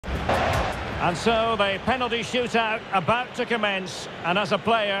And so the penalty shootout about to commence. And as a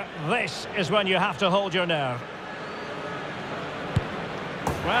player, this is when you have to hold your nerve.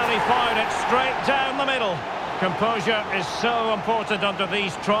 Well, he fired it straight down the middle. Composure is so important under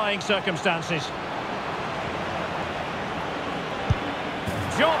these trying circumstances.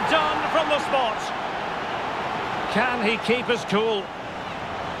 Job done from the spot. Can he keep his cool?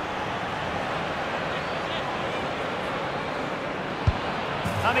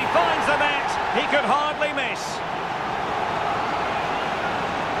 And he finds the net. He could hardly miss.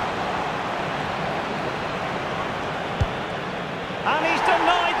 And he's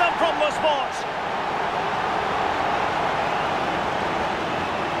denied them from the spot.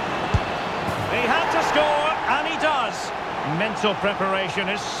 He had to score, and he does. Mental preparation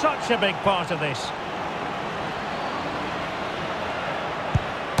is such a big part of this.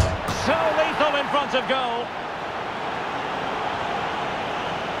 So lethal in front of goal.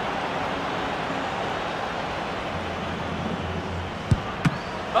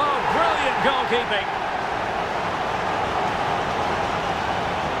 Oh, brilliant goalkeeping.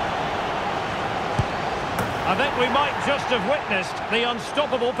 I think we might just have witnessed the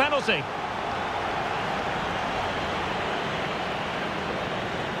unstoppable penalty.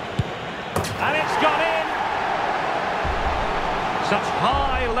 And it's gone in. Such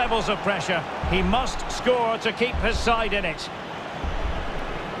high levels of pressure. He must score to keep his side in it.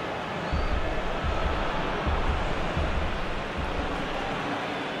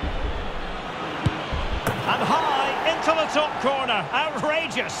 And high into the top corner.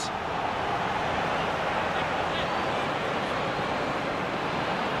 Outrageous.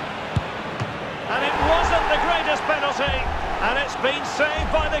 And it wasn't the greatest penalty. And it's been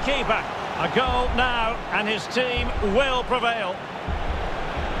saved by the keeper. A goal now, and his team will prevail.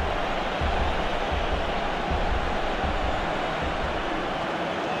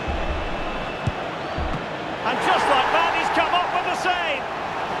 And just like that, he's come up with the save.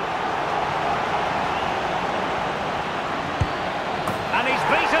 And he's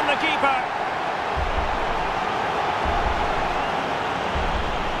beaten the keeper.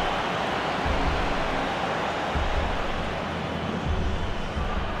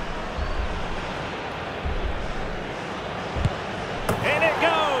 In it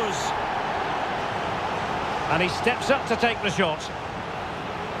goes. And he steps up to take the shot.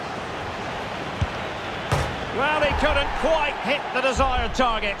 Well, he couldn't quite hit the desired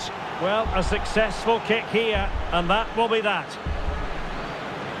target. Well, a successful kick here, and that will be that.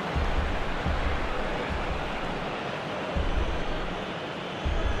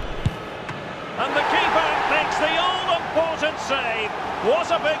 And the keeper makes the all-important save.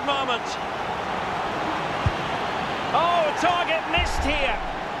 What a big moment. Oh, target missed here.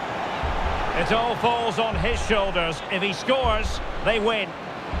 It all falls on his shoulders. If he scores, they win.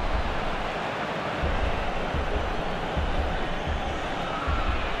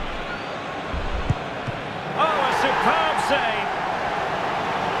 Oh, a superb save.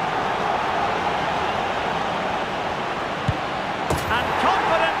 And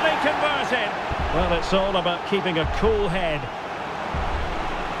confidently converted. Well, it's all about keeping a cool head.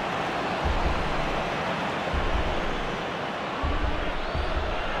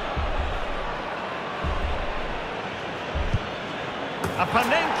 A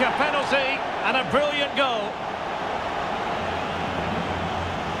Panenka penalty and a brilliant goal.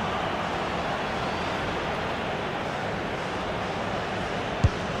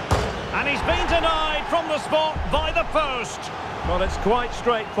 And he's been denied from the spot by the post. Well, it's quite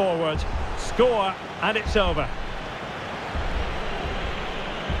straightforward. Score and it's over.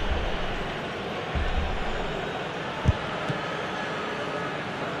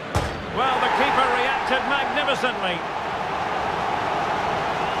 Well, the keeper reacted magnificently.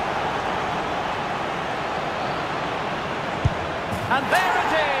 And there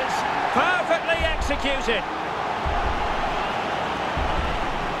it is, perfectly executed.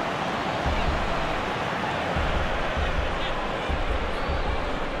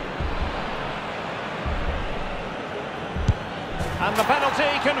 And the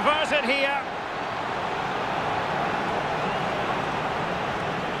penalty converted here.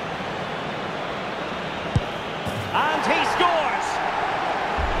 And he scores.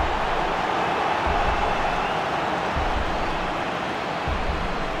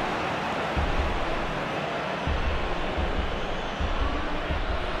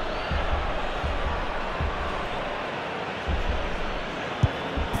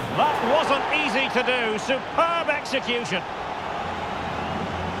 That wasn't easy to do. Superb execution.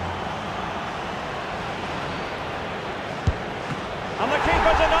 And the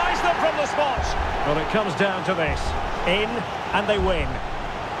keeper denies them from the spot. Well, it comes down to this. In, and they win.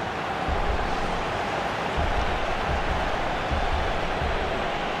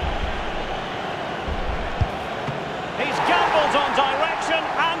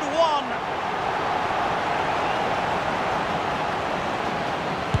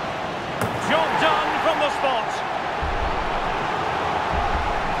 spot.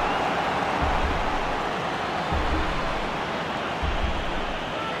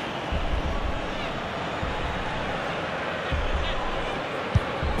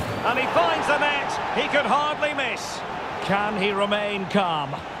 And he finds the net. He could hardly miss. Can he remain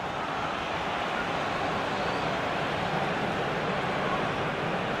calm?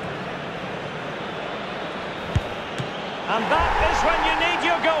 And that is when you need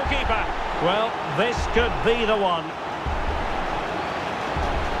your goalkeeper. Well, this could be the one.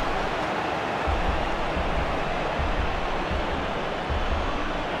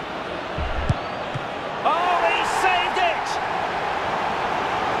 Oh, he saved it!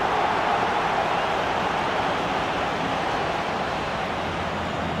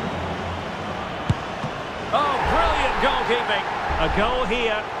 Oh, brilliant goalkeeping. A goal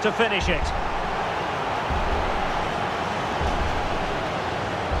here to finish it.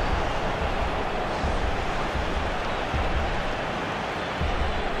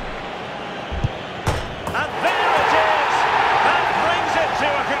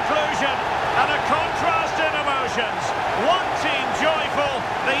 One team joyful,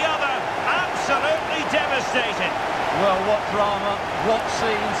 the other absolutely devastated. Well, what drama, what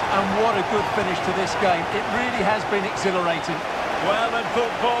scenes, and what a good finish to this game. It really has been exhilarating. Well, in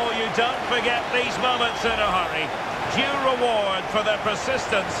football, you don't forget these moments in a hurry. Due reward for their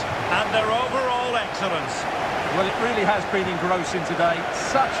persistence and their overall excellence. Well, it really has been engrossing today.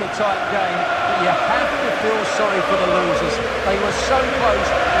 Such a tight game, but you have to feel sorry for the losers. They were so close,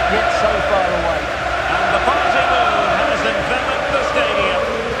 yet so far away. And the party mood has enveloped the stadium.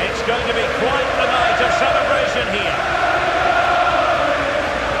 It's going to be quite the night of celebration here.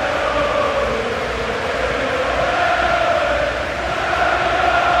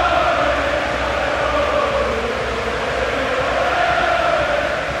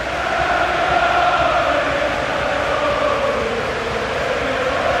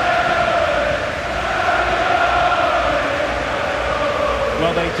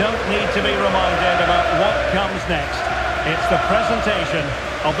 Well, they don't need to be reminded about what comes next. It's the presentation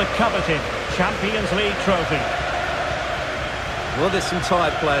of the coveted Champions League trophy. Well, there's some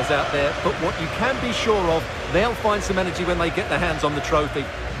tired players out there, but what you can be sure of, they'll find some energy when they get their hands on the trophy.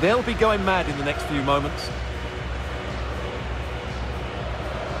 They'll be going mad in the next few moments.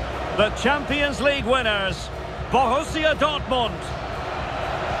 The Champions League winners, Borussia Dortmund.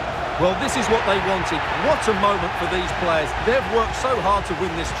 Well, this is what they wanted. What a moment for these players. They've worked so hard to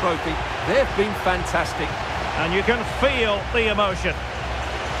win this trophy. They've been fantastic. And you can feel the emotion.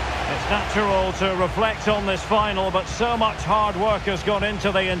 It's natural to reflect on this final, but so much hard work has gone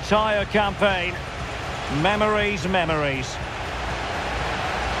into the entire campaign. Memories, memories.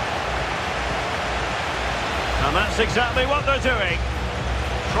 And that's exactly what they're doing.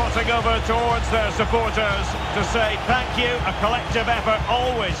 Trotting over towards their supporters to say thank you, a collective effort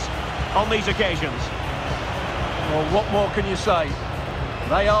always on these occasions. Well, what more can you say?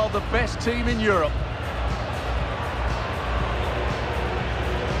 They are the best team in Europe.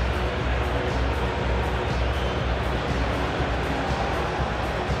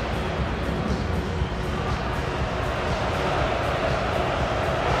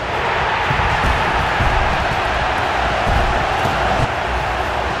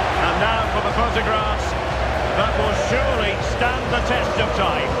 And now for the photographs that will surely stand the test of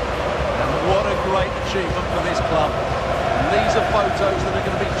time. And what a great achievement for this club. And these are photos that are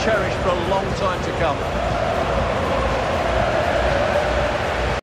going to be cherished for a long time to come.